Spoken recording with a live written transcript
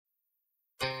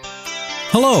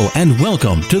Hello and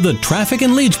welcome to the Traffic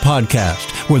and Leads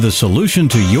podcast, where the solution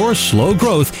to your slow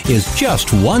growth is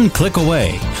just one click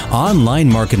away.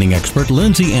 Online marketing expert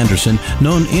Lindsay Anderson,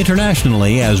 known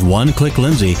internationally as One Click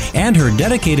Lindsay, and her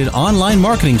dedicated online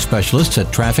marketing specialists at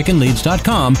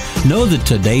trafficandleads.com know that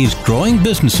today's growing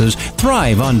businesses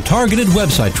thrive on targeted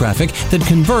website traffic that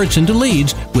converts into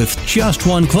leads with just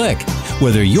one click.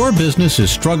 Whether your business is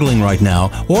struggling right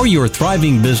now or your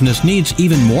thriving business needs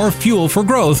even more fuel for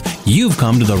growth, you've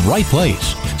come to the right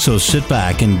place. So sit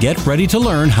back and get ready to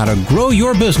learn how to grow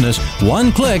your business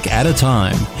one click at a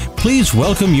time. Please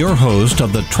welcome your host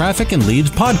of the Traffic and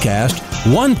Leads podcast,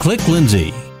 One Click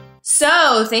Lindsay.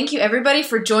 So, thank you everybody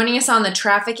for joining us on the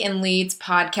Traffic and Leads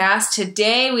podcast.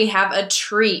 Today we have a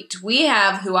treat. We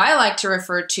have who I like to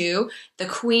refer to the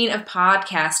queen of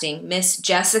podcasting, Miss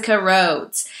Jessica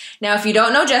Rhodes. Now, if you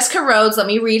don't know Jessica Rhodes, let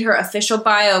me read her official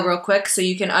bio real quick so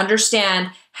you can understand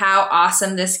how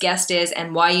awesome this guest is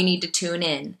and why you need to tune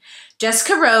in.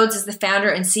 Jessica Rhodes is the founder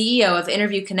and CEO of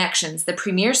Interview Connections, the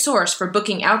premier source for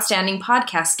booking outstanding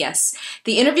podcast guests.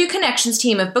 The Interview Connections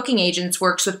team of booking agents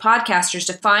works with podcasters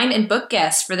to find and book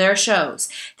guests for their shows.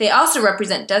 They also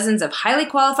represent dozens of highly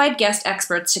qualified guest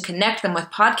experts to connect them with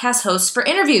podcast hosts for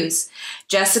interviews.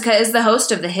 Jessica is the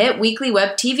host of the hit weekly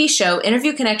web TV show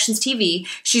Interview Connections TV.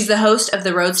 She's the host of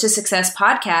the Roads to Success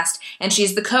podcast, and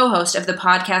she's the co-host of The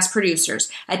Podcast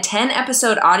Producers, a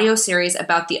 10-episode audio series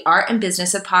about the art and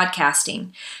business of podcasting.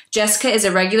 Jessica is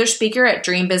a regular speaker at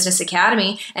Dream Business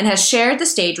Academy and has shared the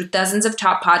stage with dozens of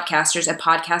top podcasters at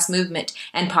Podcast Movement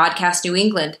and Podcast New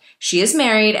England. She is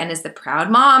married and is the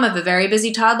proud mom of a very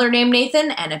busy toddler named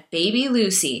Nathan and a baby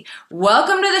Lucy.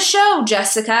 Welcome to the show,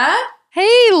 Jessica.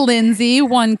 Hey, Lindsay,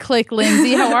 One Click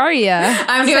Lindsay. How are you?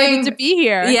 I'm excited to be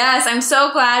here. Yes, I'm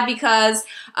so glad because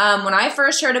when I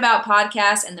first heard about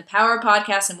podcasts and the power of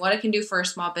podcasts and what it can do for a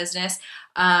small business,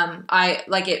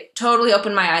 it totally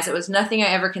opened my eyes. It was nothing I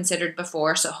ever considered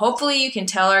before. So hopefully you can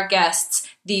tell our guests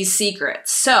these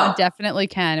secrets. So I definitely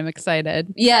can. I'm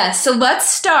excited. Yeah. So let's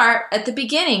start at the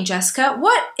beginning, Jessica.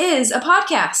 What is a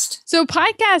podcast? So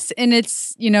podcast in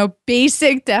its,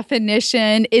 basic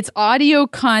definition, it's audio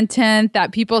content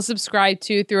that people subscribe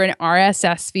to through an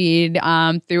RSS feed,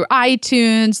 through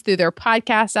iTunes, through their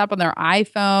podcast app on their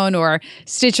iPhone or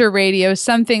Stitcher Radio,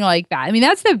 something like that. I mean,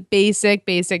 that's the basic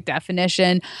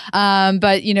definition.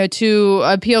 But, to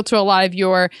appeal to a lot of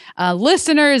your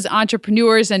listeners,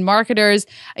 entrepreneurs, and marketers,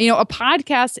 a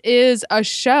podcast is a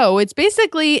show. It's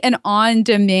basically an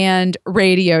on-demand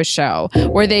radio show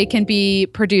where they can be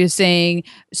producing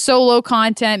solo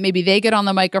content. Maybe they get on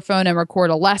the microphone and record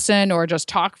a lesson or just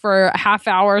talk for a half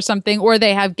hour or something, or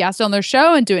they have guests on their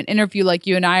show and do an interview like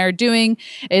you and I are doing.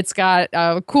 It's got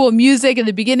cool music in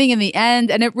the beginning and the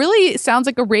end, and it really sounds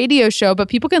like a radio show, but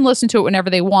people can listen to it whenever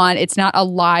they want. It's not a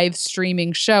live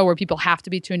streaming show where people have to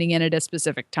be tuning in at a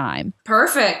specific time.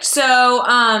 Perfect. So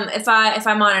if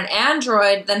I'm on an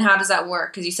Android, then how does that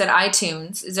work? Because you said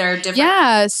iTunes. Is there a different?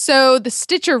 Yeah. So the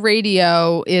Stitcher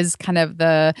Radio is kind of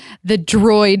the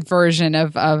Droid version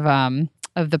of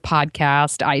the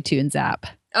podcast iTunes app.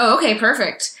 Oh, okay.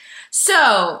 Perfect.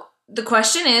 So the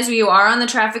question is, you are on the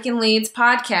Traffic and Leads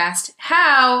podcast.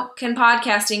 How can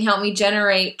podcasting help me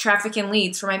generate traffic and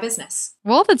leads for my business?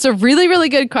 Well, that's a really, really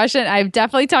good question. I've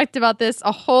definitely talked about this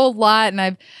a whole lot,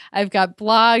 and I've got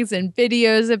blogs and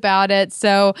videos about it.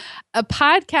 So a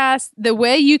podcast, the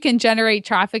way you can generate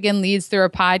traffic and leads through a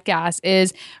podcast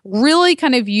is really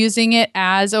kind of using it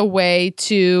as a way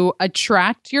to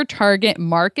attract your target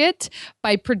market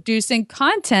by producing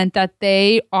content that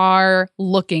they are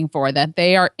looking for, that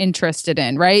they are interested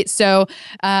in, right? So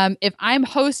if I'm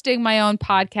hosting my own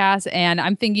podcast and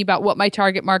I'm thinking about what my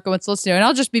target market wants to listen to, and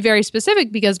I'll just be very specific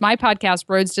because my podcast,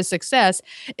 Roads to Success,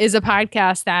 is a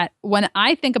podcast that when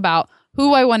I think about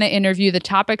who I want to interview, the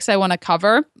topics I want to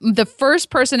cover, the first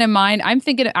person in mind, I'm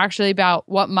thinking actually about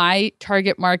what my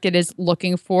target market is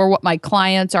looking for, what my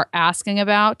clients are asking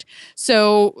about.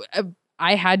 So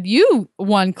I had you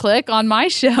One Click on my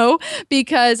show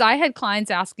because I had clients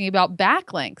asking about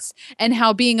backlinks and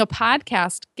how being a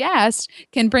podcast guest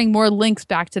can bring more links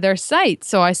back to their site.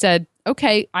 So I said,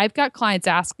 okay, I've got clients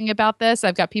asking about this.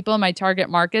 I've got people in my target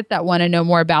market that want to know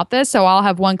more about this. So I'll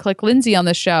have One Click Lindsay on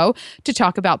the show to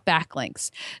talk about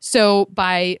backlinks. So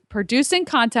by producing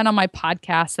content on my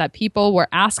podcast that people were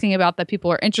asking about, that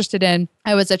people are interested in,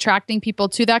 I was attracting people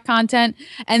to that content.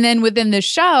 And then within the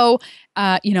show,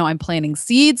 I'm planting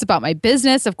seeds about my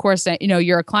business. Of course,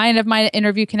 you're a client of mine at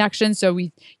Interview Connections. So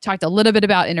we talked a little bit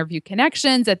about Interview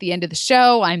Connections. At the end of the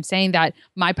show, I'm saying that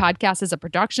my podcast is a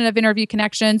production of Interview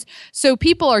Connections. So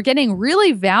people are getting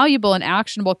really valuable and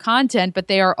actionable content, but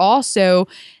they are also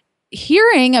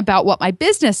hearing about what my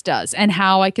business does and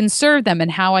how I can serve them and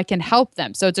how I can help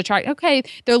them. So it's okay,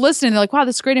 they're listening. They're like, wow,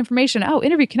 this is great information. Oh,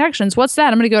 Interview Connections. What's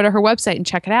that? I'm going to go to her website and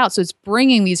check it out. So it's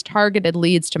bringing these targeted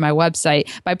leads to my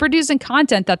website by producing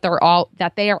content that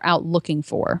they are out looking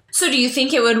for. So do you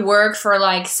think it would work for,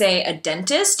 like, say, a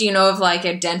dentist? Do you know of like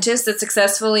a dentist that's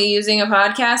successfully using a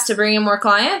podcast to bring in more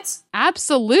clients?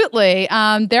 Absolutely.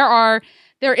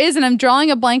 There is, and I'm drawing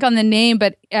a blank on the name,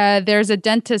 but there's a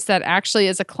dentist that actually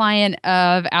is a client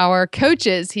of our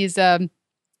coaches. He's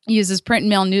uses print and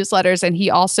mail newsletters, and he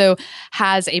also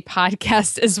has a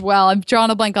podcast as well. I'm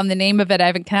drawing a blank on the name of it. I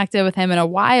haven't connected with him in a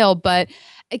while, but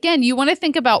again, you want to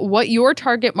think about what your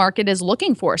target market is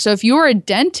looking for. So if you're a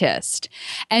dentist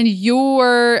and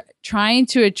you're trying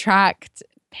to attract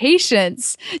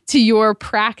patients to your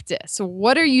practice,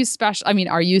 what are you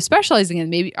are you specializing in?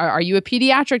 Maybe are you a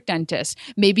pediatric dentist?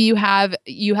 Maybe you have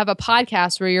a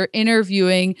podcast where you're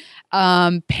interviewing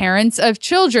parents of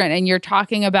children and you're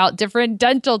talking about different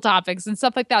dental topics and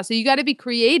stuff like that. So you got to be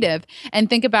creative and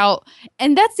think about,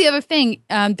 and that's the other thing.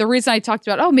 The reason I talked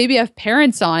about, maybe I have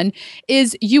parents on,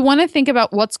 is you want to think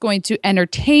about what's going to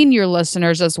entertain your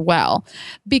listeners as well,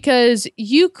 because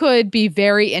you could be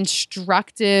very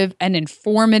instructive and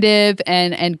informative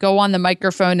and go on the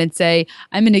microphone and say,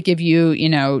 I'm going to give you,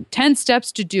 10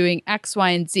 steps to doing X, Y,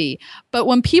 and Z. But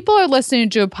when people are listening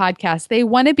to a podcast, they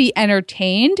want to be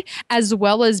entertained as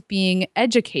well as being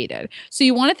educated. So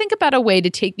you want to think about a way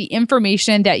to take the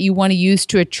information that you want to use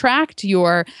to attract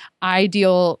your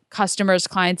ideal customers,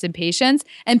 clients, and patients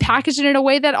and package it in a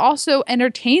way that also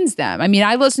entertains them. I mean,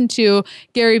 I listen to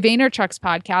Gary Vaynerchuk's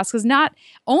podcast because not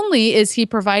only is he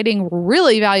providing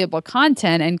really valuable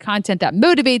content and content that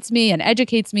motivates me and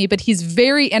educates me, but he's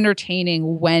very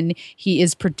entertaining when he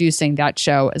is producing that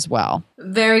show as well.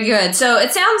 Very good. So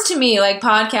it sounds to me like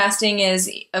podcasting is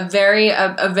a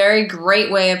very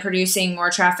great way of producing more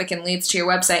traffic and leads to your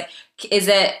website. Is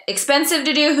it expensive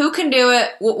to do? Who can do it?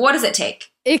 What does it take?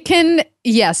 It can,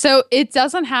 yeah. So it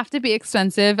doesn't have to be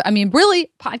expensive. I mean,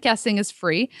 really, podcasting is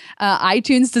free.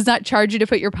 iTunes does not charge you to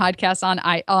put your podcast on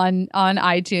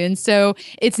iTunes, so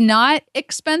it's not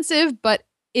expensive, but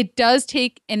it does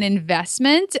take an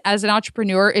investment as an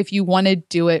entrepreneur if you want to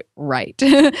do it right.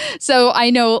 So I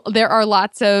know there are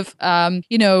lots of,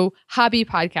 hobby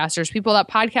podcasters, people that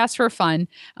podcast for fun.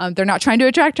 They're not trying to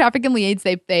attract traffic and leads.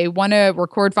 They want to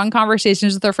record fun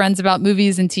conversations with their friends about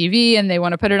movies and TV, and they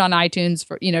want to put it on iTunes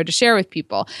for, to share with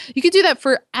people. You could do that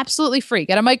for absolutely free.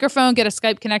 Get a microphone, get a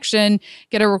Skype connection,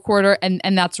 get a recorder,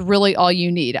 and that's really all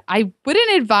you need. I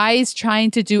wouldn't advise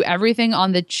trying to do everything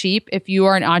on the cheap if you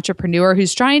are an entrepreneur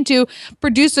who's trying to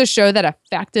produce a show that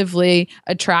effectively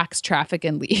attracts traffic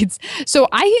and leads. So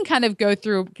I can kind of go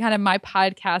through kind of my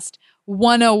podcast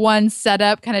 101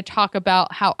 setup, kind of talk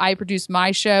about how I produce my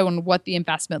show and what the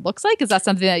investment looks like. Is that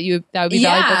something that would be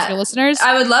valuable to your listeners?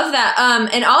 I would love that.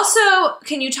 And also,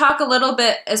 can you talk a little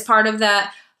bit as part of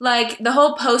that, like the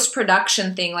whole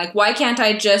post-production thing? Like, why can't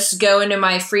I just go into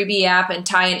my freebie app and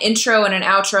tie an intro and an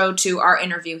outro to our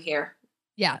interview here?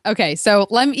 Yeah. Okay. So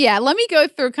let me go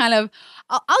through kind of,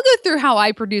 I'll go through how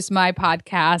I produce my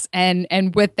podcast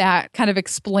and with that kind of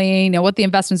explain what the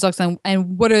investments looks like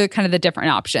and what are kind of the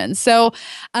different options. So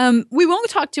we won't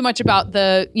talk too much about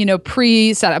the,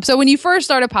 pre-setup. So when you first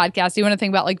start a podcast, you want to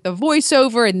think about like the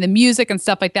voiceover and the music and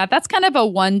stuff like that. That's kind of a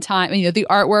one-time, the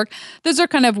artwork. Those are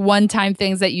kind of one-time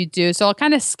things that you do. So I'll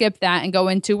kind of skip that and go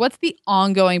into what's the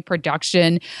ongoing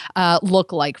production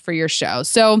look like for your show.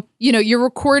 So, you're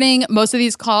recording, most of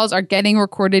these calls are getting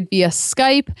recorded via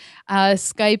Skype.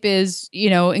 Skype is,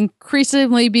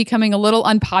 increasingly becoming a little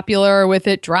unpopular with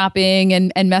it dropping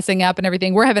and messing up and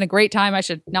everything. We're having a great time. I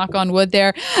should knock on wood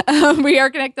there. We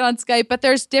are connected on Skype, but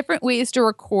there's different ways to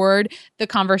record the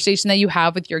conversation that you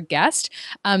have with your guest.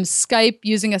 Skype,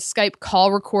 using a Skype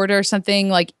call recorder, something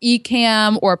like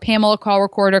Ecamm or Pamela call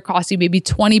recorder costs you maybe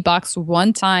 $20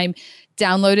 one time.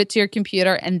 Download it to your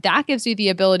computer, and that gives you the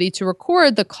ability to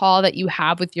record the call that you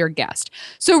have with your guest.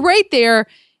 So right there,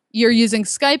 you're using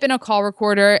Skype and a call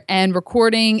recorder and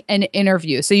recording an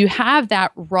interview. So you have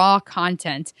that raw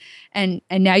content. And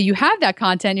now you have that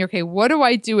content. You're okay, what do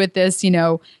I do with this,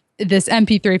 this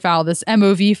MP3 file, this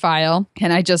MOV file?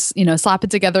 Can I just, slap it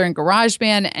together in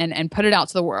GarageBand and put it out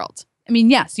to the world? I mean,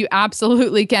 yes, you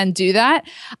absolutely can do that.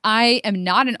 I am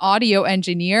not an audio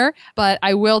engineer, but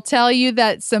I will tell you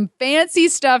that some fancy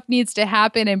stuff needs to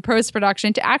happen in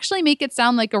post-production to actually make it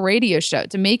sound like a radio show,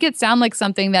 to make it sound like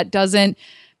something that doesn't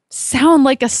sound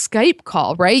like a Skype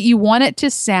call, right? You want it to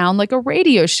sound like a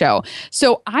radio show.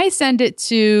 So I send it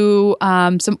to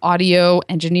some audio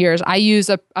engineers. I use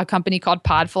a company called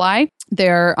Podfly.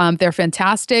 They're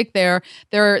fantastic. They're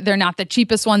not the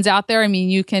cheapest ones out there. I mean,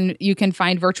 you can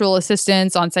find virtual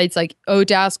assistants on sites like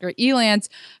Odesk or Elance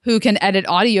who can edit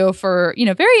audio for,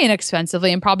 very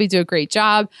inexpensively and probably do a great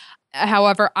job.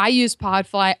 However, I use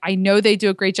Podfly. I know they do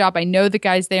a great job. I know the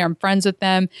guys there. I'm friends with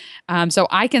them. So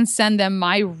I can send them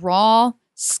my raw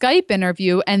Skype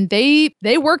interview and they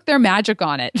work their magic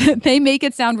on it. They make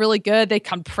it sound really good. They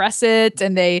compress it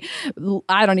and I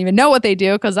don't even know what they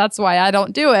do because that's why I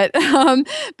don't do it.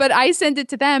 But I send it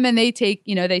to them and they take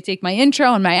my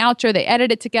intro and my outro, they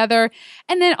edit it together.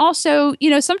 And then also,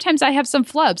 sometimes I have some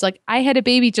flubs. Like I had a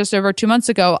baby just over 2 months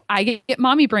ago. I get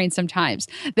mommy brain sometimes.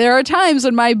 There are times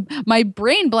when my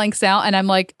brain blanks out and I'm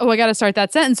like, oh, I got to start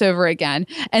that sentence over again.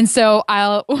 And so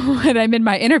when I'm in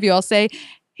my interview, I'll say,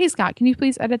 hey, Scott, can you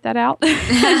please edit that out?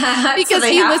 Because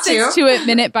he listens to it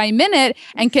minute by minute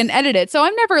and can edit it. So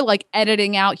I'm never like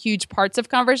editing out huge parts of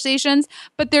conversations,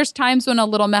 but there's times when a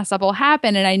little mess up will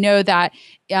happen. And I know that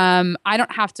I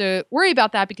don't have to worry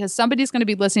about that because somebody's going to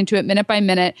be listening to it minute by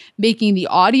minute, making the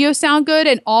audio sound good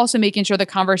and also making sure the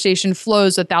conversation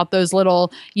flows without those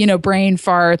little, brain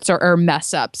farts or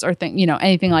mess ups or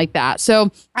anything like that.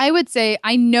 So I would say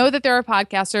I know that there are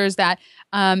podcasters that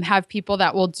have people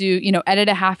that will do, edit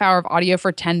a half hour of audio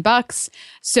for $10.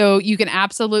 So you can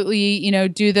absolutely,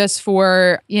 do this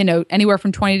for, anywhere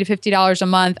from $20 to $50 a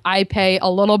month. I pay a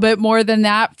little bit more than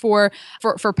that for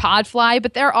Podfly,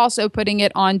 but they're also putting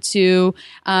it onto,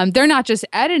 they're not just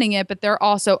editing it, but they're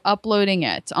also uploading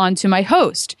it onto my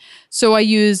host. So I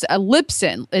use a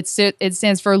Libsyn. It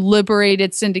stands for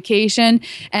Liberated Syndication.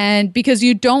 And because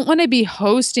you don't want to be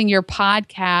hosting your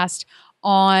podcast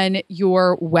on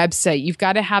your website. You've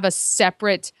got to have a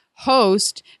separate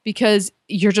host because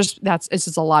it's just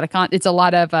a lot of it's a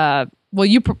lot of well,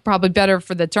 you probably better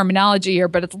for the terminology here,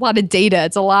 but it's a lot of data.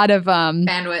 It's a lot of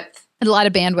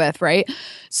bandwidth, right?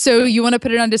 So you want to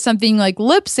put it onto something like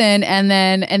Libsyn and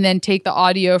then take the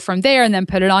audio from there and then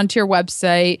put it onto your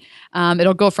website.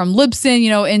 It'll go from Libsyn,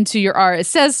 into your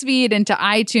RSS feed, into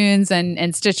iTunes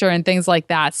and Stitcher and things like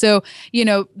that. So,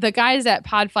 the guys at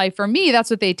Podfly, for me, that's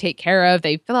what they take care of.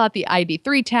 They fill out the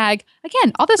ID3 tag.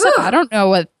 Again, all this stuff, I don't know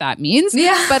what that means,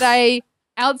 but I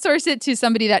outsource it to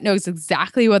somebody that knows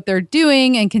exactly what they're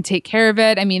doing and can take care of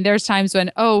it. I mean, there's times when,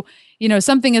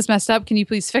 something is messed up. Can you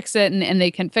please fix it? And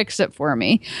they can fix it for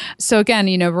me. So again,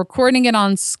 recording it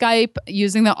on Skype,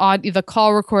 using the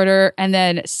call recorder, and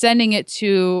then sending it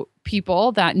to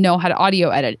people that know how to audio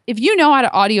edit. If you know how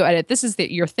to audio edit, this is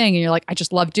your thing, and you're like, I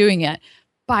just love doing it.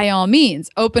 By all means,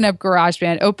 open up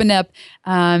GarageBand, open up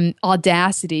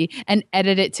Audacity, and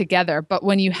edit it together. But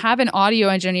when you have an audio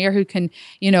engineer who can,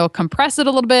 compress it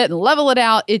a little bit and level it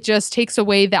out, it just takes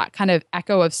away that kind of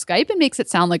echo of Skype and makes it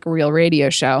sound like a real radio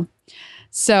show.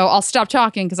 So I'll stop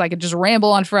talking because I could just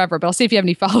ramble on forever, but I'll see if you have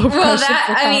any follow-up questions.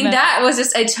 That was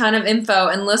just a ton of info.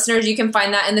 And listeners, you can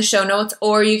find that in the show notes,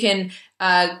 or you can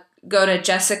go to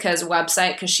Jessica's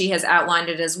website because she has outlined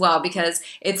it as well, because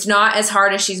it's not as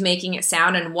hard as she's making it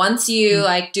sound. And once you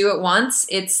do it once,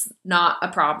 it's not a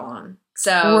problem.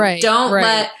 So don't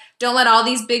let all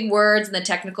these big words and the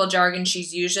technical jargon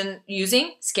she's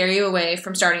using scare you away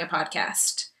from starting a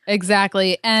podcast.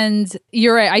 Exactly. And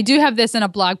you're right. I do have this in a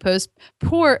blog post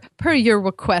per your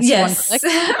request. Yes. One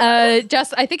click. I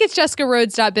think it's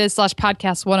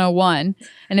jessicarhodes.biz/podcast101.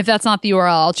 And if that's not the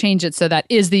URL, I'll change it so that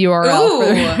is the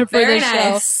URL for very the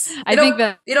nice. show. I think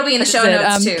that it'll be in the show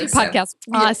notes too. Podcast.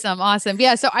 So. Awesome.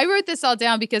 Yeah. So I wrote this all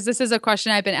down because this is a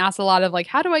question I've been asked a lot of, like,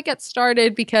 how do I get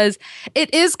started? Because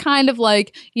it is kind of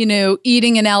like,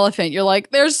 eating an elephant. You're like,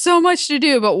 there's so much to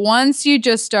do. But once you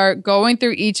just start going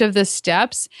through each of the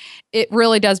steps, it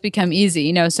really does become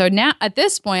easy, So now at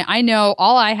this point, I know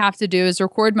all I have to do is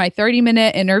record my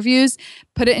 30-minute interviews,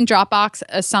 put it in Dropbox,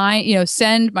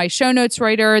 send my show notes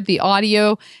writer the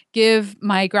audio, give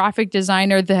my graphic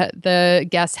designer the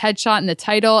guest headshot and the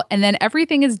title, and then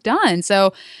everything is done.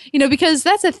 So, because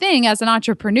that's a thing as an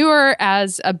entrepreneur,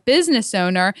 as a business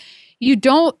owner,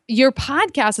 your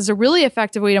podcast is a really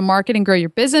effective way to market and grow your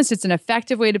business. It's an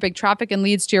effective way to bring traffic and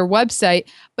leads to your website,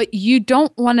 but you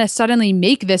don't want to suddenly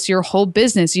make this your whole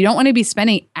business. You don't want to be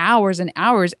spending hours and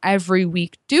hours every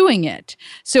week doing it.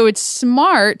 So it's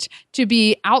smart to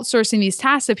be outsourcing these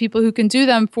tasks to people who can do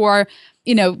them for,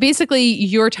 basically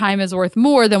your time is worth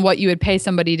more than what you would pay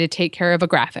somebody to take care of a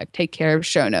graphic, take care of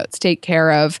show notes, take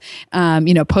care of,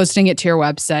 posting it to your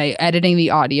website, editing the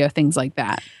audio, things like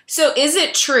that. So is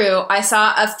it true? I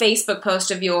saw a Facebook post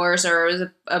of yours, or it was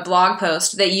a blog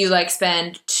post, that you like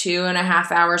spend 2.5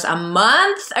 hours a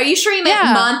month. Are you sure you meant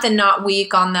month and not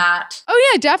week on that?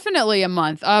 Oh yeah, definitely a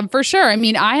month. For sure. I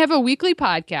mean, I have a weekly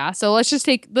podcast. So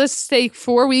let's take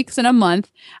 4 weeks in a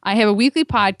month. I have a weekly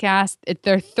podcast.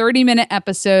 They're 30-minute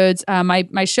episodes.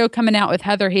 My show coming out with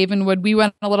Heather Havenwood, we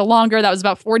went a little longer. That was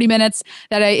about 40 minutes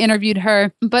that I interviewed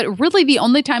her. But really the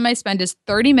only time I spend is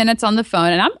 30 minutes on the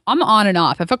phone, and I'm on and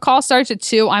off. If a call starts at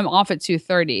 2, I'm off at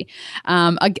 2:30.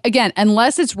 Again,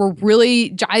 unless we're really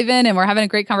jiving and we're having a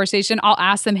great conversation, I'll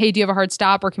ask them, hey, do you have a hard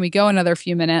stop, or can we go another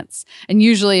few minutes? And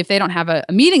usually if they don't have a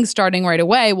meeting starting right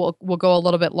away, we'll go a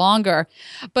little bit longer.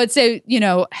 But so,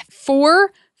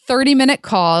 4 30-minute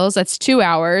calls, that's 2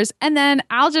 hours. And then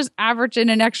I'll just average in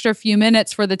an extra few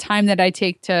minutes for the time that I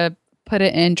take to put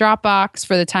it in Dropbox,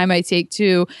 for the time I take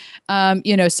to,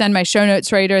 send my show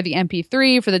notes writer the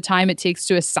MP3, for the time it takes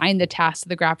to assign the task to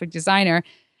the graphic designer.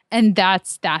 And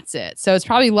that's it. So it's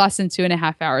probably less than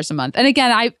 2.5 hours a month. And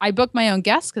again, I book my own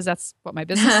guests because that's what my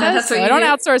business says. So I don't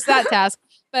outsource that task.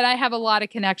 But I have a lot of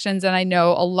connections and I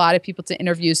know a lot of people to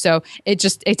interview. So it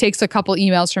takes a couple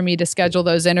emails for me to schedule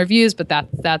those interviews, but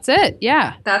that's it.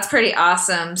 Yeah. That's pretty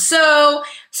awesome. So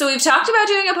we've talked about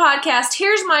doing a podcast.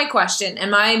 Here's my question.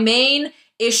 And my main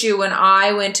issue when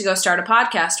I went to go start a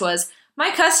podcast was my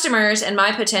customers and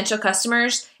my potential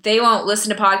customers, they won't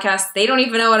listen to podcasts. They don't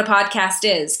even know what a podcast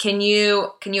is. Can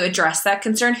you address that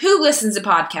concern? Who listens to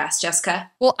podcasts,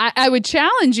 Jessica? Well, I would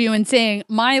challenge you in saying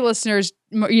my listeners,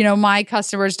 my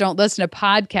customers don't listen to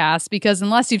podcasts, because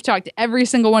unless you've talked to every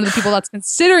single one of the people that's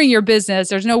considering your business,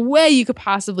 there's no way you could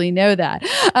possibly know that.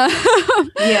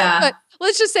 Yeah. But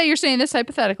let's just say you're saying this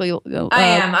hypothetically. I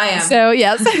am. So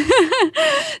yes.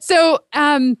 So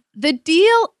the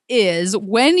deal is,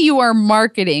 when you are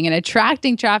marketing and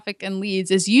attracting traffic and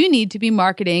leads, is you need to be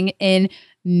marketing in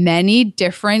many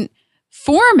different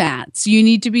formats. You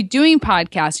need to be doing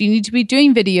podcasts, you need to be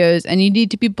doing videos, and you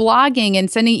need to be blogging and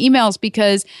sending emails,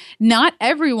 because not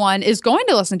everyone is going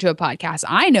to listen to a podcast.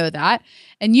 I know that.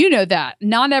 And you know that.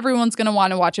 Not everyone's going to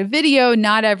want to watch a video.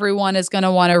 Not everyone is going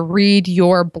to want to read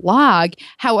your blog.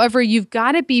 However, you've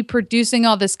got to be producing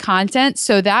all this content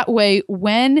so that way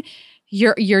when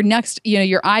your next,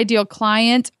 your ideal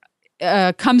client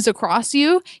comes across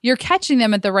you, you're catching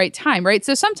them at the right time, right?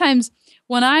 So sometimes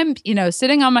when I'm,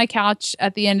 sitting on my couch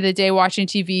at the end of the day watching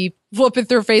TV, flipping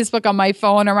through Facebook on my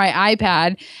phone or my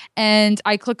iPad, and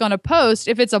I click on a post,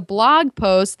 if it's a blog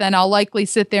post, then I'll likely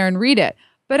sit there and read it.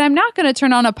 But I'm not going to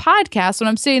turn on a podcast when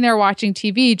I'm sitting there watching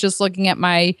TV, just looking at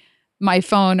my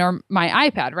phone or my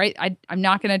iPad, right? I'm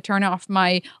not going to turn off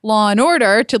my Law and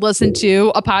Order to listen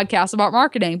to a podcast about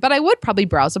marketing, but I would probably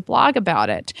browse a blog about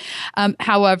it.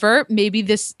 However, maybe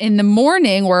this in the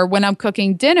morning or when I'm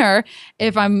cooking dinner,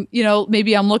 if I'm,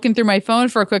 maybe I'm looking through my phone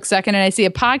for a quick second and I see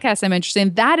a podcast I'm interested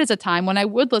in, that is a time when I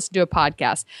would listen to a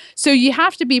podcast. So you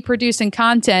have to be producing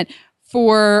content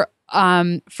for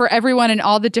everyone in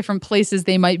all the different places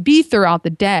they might be throughout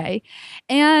the day.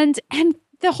 And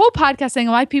the whole podcast thing,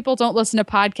 why people don't listen to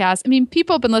podcasts. I mean,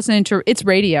 people have been listening to, it's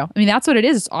radio. I mean, that's what it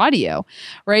is. It's audio,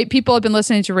 right? People have been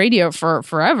listening to radio for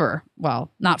forever. Well,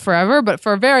 not forever, but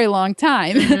for a very long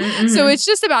time. Mm-hmm. So it's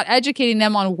just about educating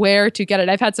them on where to get it.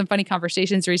 I've had some funny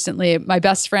conversations recently. My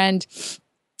best friend,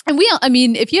 and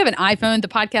if you have an iPhone, the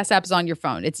podcast app is on your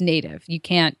phone. It's native. You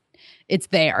can't, it's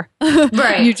there.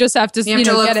 Right. You just have to, you have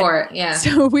to look for it. Yeah.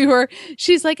 So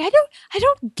she's like, I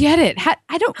don't get it.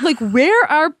 I don't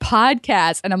where are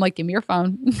podcasts? And I'm like, give me your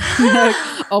phone.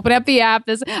 Open up the app.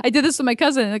 I did this with my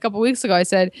cousin a couple of weeks ago. I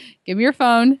said, give me your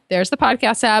phone. There's the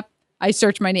podcast app. I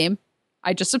search my name.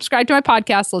 I just subscribe to my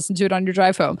podcast, listen to it on your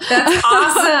drive home. That's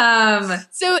awesome.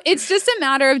 So it's just a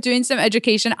matter of doing some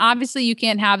education. Obviously, you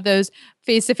can't have those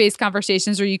face-to-face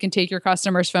conversations where you can take your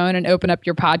customer's phone and open up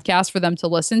your podcast for them to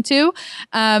listen to.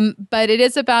 But it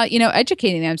is about,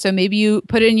 educating them. So maybe you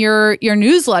put in your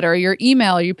newsletter, or your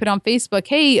email, or you put on Facebook,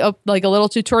 hey, like a little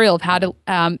tutorial of how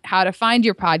to find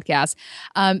your podcast.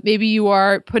 Maybe you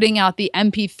are putting out the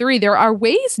MP3. There are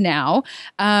ways now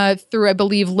through, I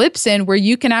believe, Libsyn, where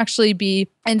you can actually be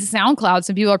in SoundCloud.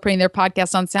 Some people are putting their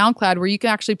podcast on SoundCloud, where you can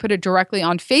actually put it directly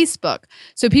on Facebook.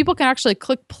 So people can actually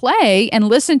click play and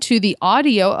listen to the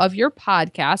audio of your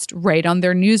podcast right on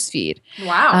their newsfeed.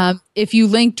 Wow. If you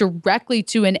link directly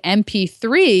to an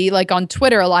MP3, like on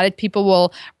Twitter, a lot of people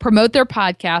will promote their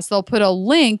podcast. They'll put a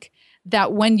link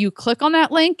that when you click on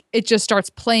that link, it just starts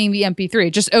playing the MP3.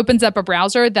 It just opens up a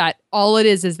browser that all it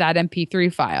is that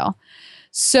MP3 file.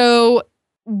 So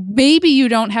maybe you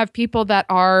don't have people that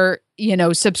are,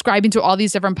 subscribing to all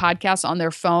these different podcasts on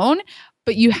their phone,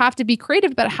 but you have to be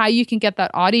creative about how you can get that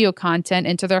audio content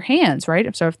into their hands,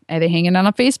 right? So are they hanging out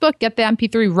on Facebook? Get the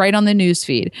MP3 right on the news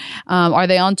feed. Are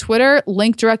they on Twitter?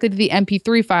 Link directly to the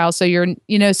MP3 file. So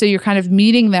you're kind of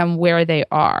meeting them where they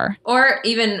are. Or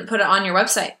even put it on your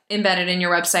website, embedded in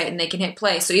your website, and they can hit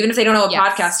play. So even if they don't know what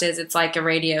podcast is, it's like a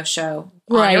radio show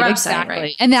on your website, exactly.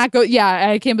 right? And that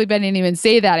I can't believe I didn't even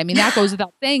say that. I mean, that goes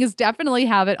without saying, is definitely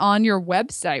have it on your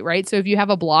website, right? So if you have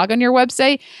a blog on your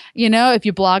website, if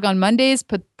you blog on Mondays,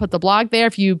 put the blog there.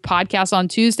 If you podcast on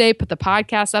Tuesday, put the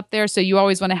podcast up there. So you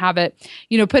always want to have it,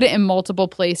 put it in multiple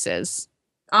places.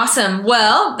 Awesome.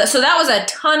 Well, so that was a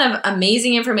ton of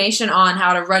amazing information on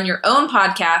how to run your own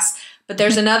podcast. But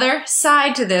there's another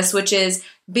side to this, which is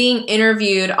being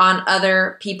interviewed on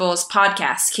other people's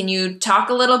podcasts. Can you talk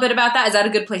a little bit about that? Is that a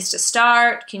good place to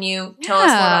start? Can you tell us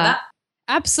more about that?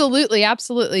 Absolutely.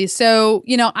 Absolutely. So,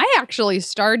 I actually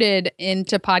started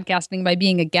into podcasting by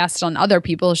being a guest on other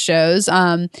people's shows.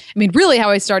 Really how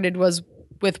I started was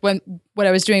with what I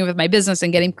was doing with my business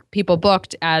and getting people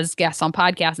booked as guests on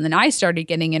podcasts. And then I started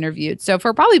getting interviewed. So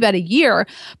for probably about a year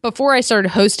before I started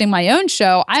hosting my own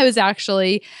show, I was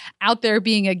actually out there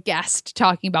being a guest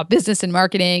talking about business and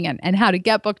marketing and how to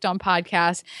get booked on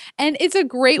podcasts. And it's a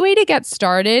great way to get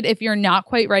started if you're not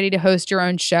quite ready to host your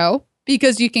own show,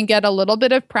 because you can get a little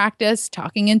bit of practice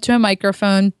talking into a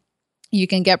microphone. You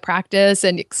can get practice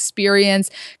and experience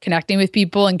connecting with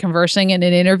people and conversing in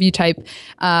an interview type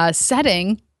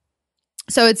setting.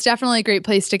 So it's definitely a great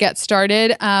place to get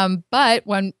started. But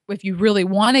if you really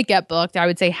want to get booked, I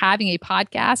would say having a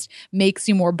podcast makes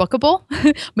you more bookable,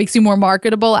 makes you more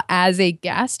marketable as a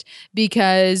guest,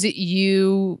 because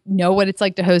you know what it's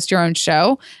like to host your own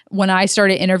show. When I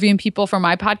started interviewing people for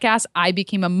my podcast, I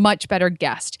became a much better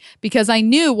guest because I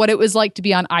knew what it was like to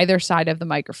be on either side of the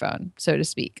microphone, so to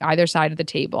speak, either side of the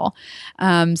table.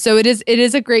 So it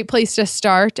is a great place to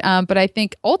start. But I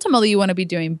think ultimately you want to be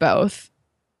doing both.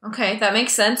 Okay, that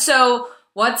makes sense. So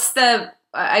what's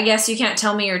I guess you can't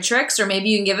tell me your tricks, or maybe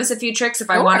you can give us a few tricks if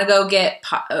I want to go get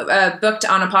booked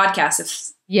on a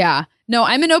podcast. Yeah. No,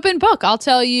 I'm an open book. I'll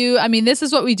tell you. This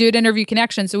is what we do at Interview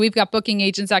Connection. So we've got booking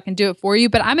agents that can do it for you,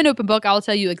 but I'm an open book. I'll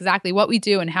tell you exactly what we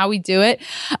do and how we do it.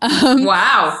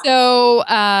 Wow. So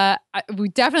we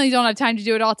definitely don't have time to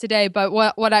do it all today, but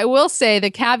what I will say, the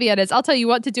caveat is I'll tell you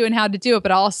what to do and how to do it,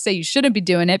 but I'll also say you shouldn't be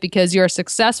doing it because you're a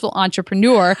successful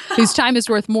entrepreneur whose time is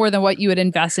worth more than what you would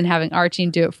invest in having our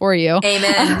team do it for you.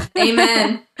 Amen.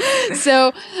 Amen.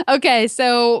 So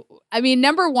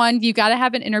number one, you got to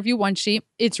have an interview one sheet.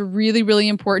 It's really, really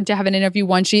important to have an interview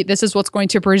one sheet. This is what's going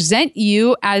to present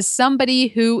you as somebody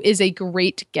who is a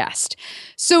great guest.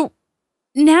 So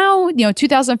now,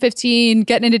 2015,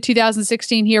 getting into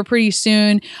 2016 here pretty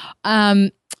soon,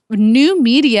 new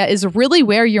media is really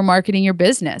where you're marketing your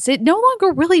business. It no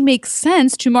longer really makes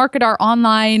sense to market our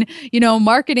online,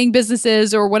 marketing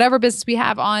businesses or whatever business we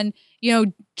have on,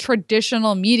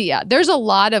 traditional media. There's a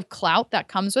lot of clout that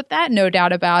comes with that, no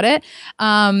doubt about it.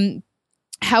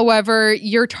 However,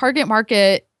 your target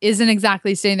market isn't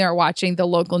exactly sitting there watching the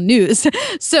local news.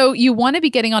 So you want to be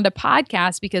getting onto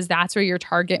podcasts because that's where your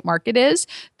target market is.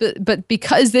 But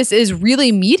because this is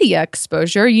really media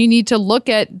exposure, you need to look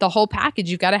at the whole package.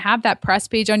 You've got to have that press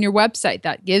page on your website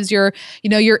that gives your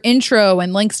intro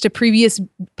and links to previous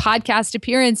podcast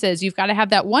appearances. You've got to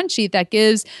have that one sheet that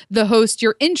gives the host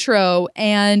your intro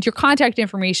and your contact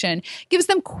information, gives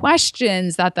them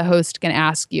questions that the host can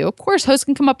ask you. Of course, hosts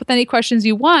can come up with any questions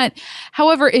you want.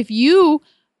 However, if you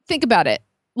think about it,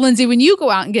 Lindsay, when you go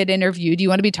out and get interviewed, you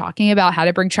want to be talking about how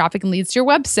to bring traffic and leads to your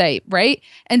website, right?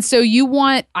 And so you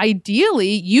want,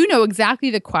 ideally,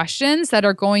 exactly the questions that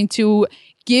are going to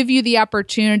give you the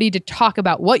opportunity to talk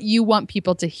about what you want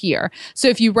people to hear. So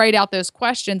if you write out those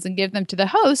questions and give them to the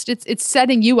host, it's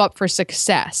setting you up for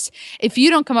success. If you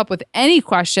don't come up with any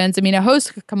questions, a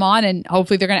host could come on and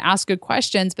hopefully they're going to ask good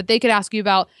questions, but they could ask you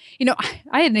about,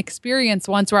 I had an experience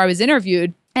once where I was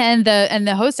interviewed and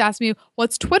the host asked me,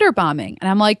 what's Twitter bombing? And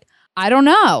I'm like, I don't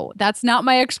know. That's not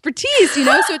my expertise, So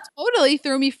it totally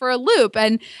threw me for a loop.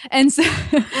 And so,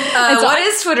 what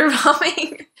is Twitter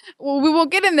bombing? Well, we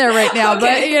won't get in there right now,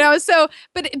 Okay.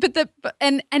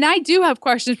 and I do have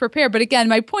questions prepared. But again,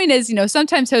 my point is,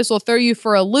 sometimes hosts will throw you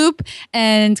for a loop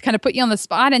and kind of put you on the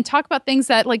spot and talk about things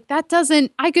that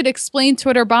I could explain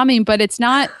Twitter bombing, but it's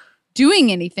not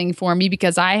doing anything for me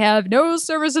because I have no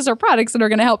services or products that are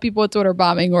going to help people with Twitter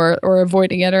bombing or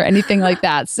avoiding it or anything like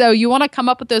that. So you want to come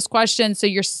up with those questions so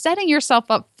you're setting yourself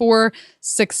up for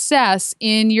success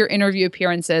in your interview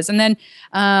appearances. And then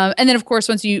of course,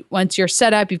 once you're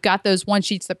set up, you've got those one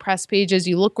sheets, the press pages,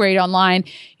 you look great online,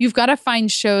 you've got to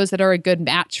find shows that are a good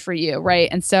match for you, right?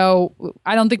 And so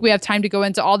I don't think we have time to go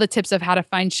into all the tips of how to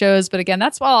find shows, but again,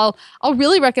 that's why I'll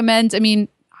really recommend, I mean,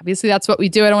 obviously that's what we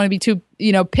do. I don't want to be too,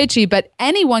 pitchy, but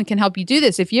anyone can help you do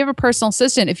this. If you have a personal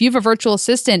assistant, if you have a virtual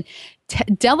assistant,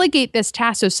 delegate this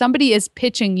task so somebody is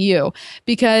pitching you,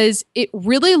 because it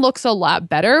really looks a lot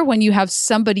better when you have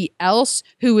somebody else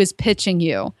who is pitching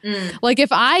you. Like if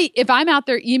I'm out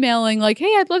there emailing like,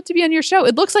 hey, I'd love to be on your show,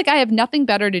 it looks like I have nothing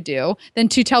better to do than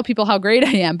to tell people how great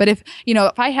I am. But if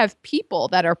I have people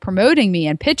that are promoting me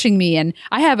and pitching me, and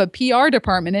I have a PR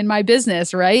department in my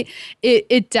business, right?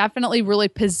 It definitely really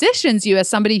positions you as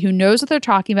somebody who knows what they're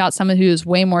talking about, someone who is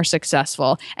way more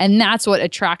successful. And that's what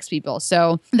attracts people.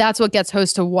 So that's what gets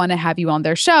hosts to want to have you on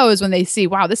their shows when they see,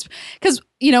 wow, this, because,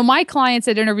 my clients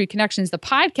at Interview Connections, the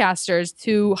podcasters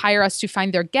who hire us to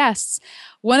find their guests,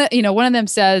 one of them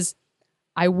says,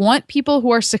 I want people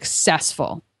who are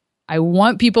successful. I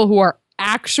want people who are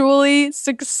actually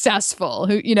successful,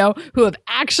 who have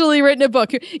actually written a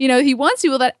book. He wants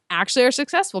people that actually are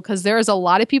successful, because there is a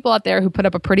lot of people out there who put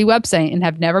up a pretty website and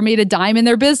have never made a dime in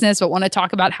their business, but want to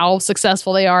talk about how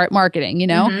successful they are at marketing,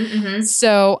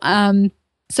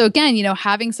 So again,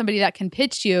 having somebody that can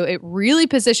pitch you, it really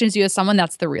positions you as someone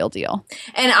that's the real deal.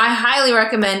 And I highly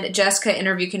recommend Jessica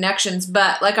Interview Connections.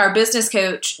 But like our business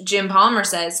coach, Jim Palmer,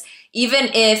 says, even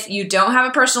if you don't have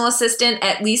a personal assistant,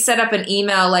 at least set up an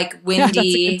email like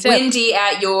Wendy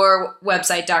at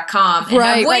yourwebsite.com and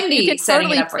have Wendy setting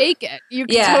it up for you. You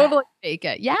can totally fake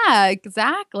it. Yeah,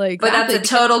 exactly. But that's a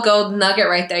total gold nugget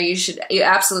right there. You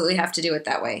absolutely have to do it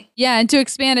that way. Yeah, and to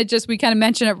expand it, we kind of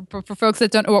mention it for folks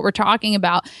that don't know what we're talking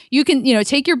about. You can,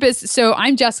 take your business. So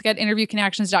I'm Jessica at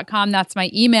interviewconnections.com. That's my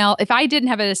email. If I didn't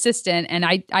have an assistant, and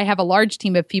I have a large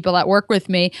team of people that work with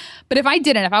me, but if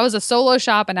I was a solo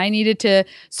shop and I needed to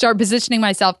start positioning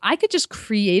myself, I could just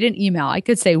create an email. I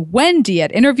could say Wendy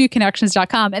at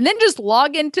interviewconnections.com and then just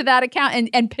log into that account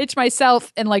and pitch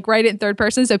myself and write it in third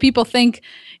person. So people think,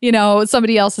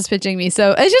 somebody else is pitching me.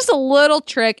 So it's just a little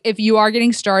trick. If you are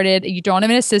getting started, you don't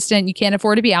have an assistant, you can't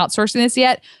afford to be outsourcing this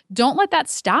yet, don't let that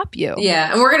stop you.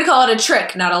 Yeah. And we're going to call it a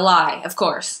trick, not a lie, of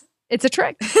course. It's a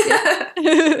trick. Yeah.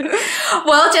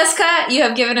 Well, Jessica, you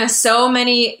have given us so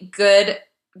many good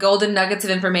golden nuggets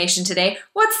of information today.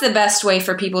 What's the best way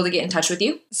for people to get in touch with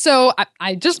you? So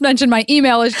I just mentioned my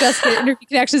email is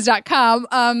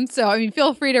jessica@interviewconnections.com. So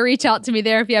feel free to reach out to me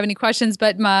there if you have any questions.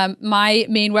 But my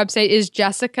main website is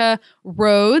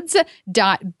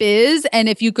jessicarhodes.biz. And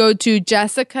if you go to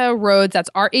Jessica Rhodes, that's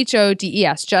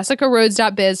RHODES,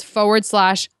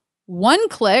 jessicarhodes.biz /1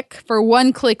 click for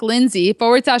One Click Lindsay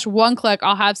 /1 click.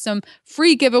 I'll have some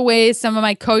free giveaways, some of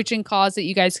my coaching calls that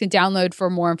you guys can download for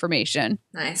more information.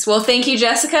 Nice. Well, thank you,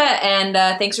 Jessica. And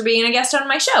thanks for being a guest on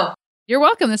my show. You're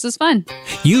welcome. This is fun.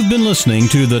 You've been listening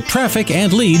to the Traffic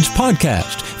and Leads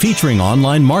podcast, featuring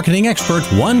online marketing expert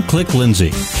One Click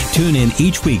Lindsay. Tune in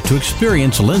each week to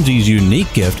experience Lindsay's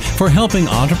unique gift for helping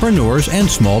entrepreneurs and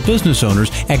small business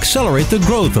owners accelerate the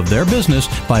growth of their business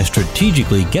by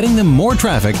strategically getting them more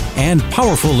traffic and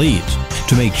powerful leads.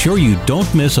 To make sure you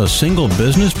don't miss a single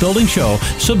business building show,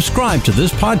 subscribe to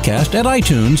this podcast at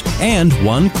iTunes and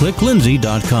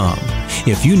oneclicklindsay.com.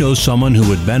 If you know someone who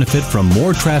would benefit from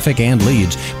more traffic and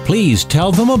leads, please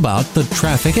tell them about the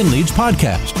Traffic and Leads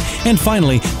podcast. And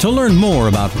finally, to learn more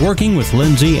about working with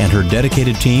Lindsay and her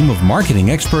dedicated team of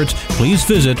marketing experts, please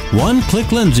visit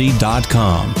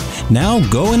oneclicklindsay.com. Now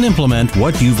go and implement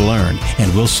what you've learned,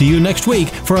 and we'll see you next week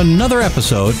for another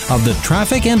episode of the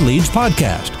Traffic and Leads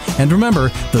podcast. And remember,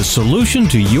 the solution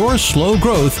to your slow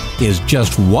growth is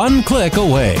just one click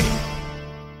away.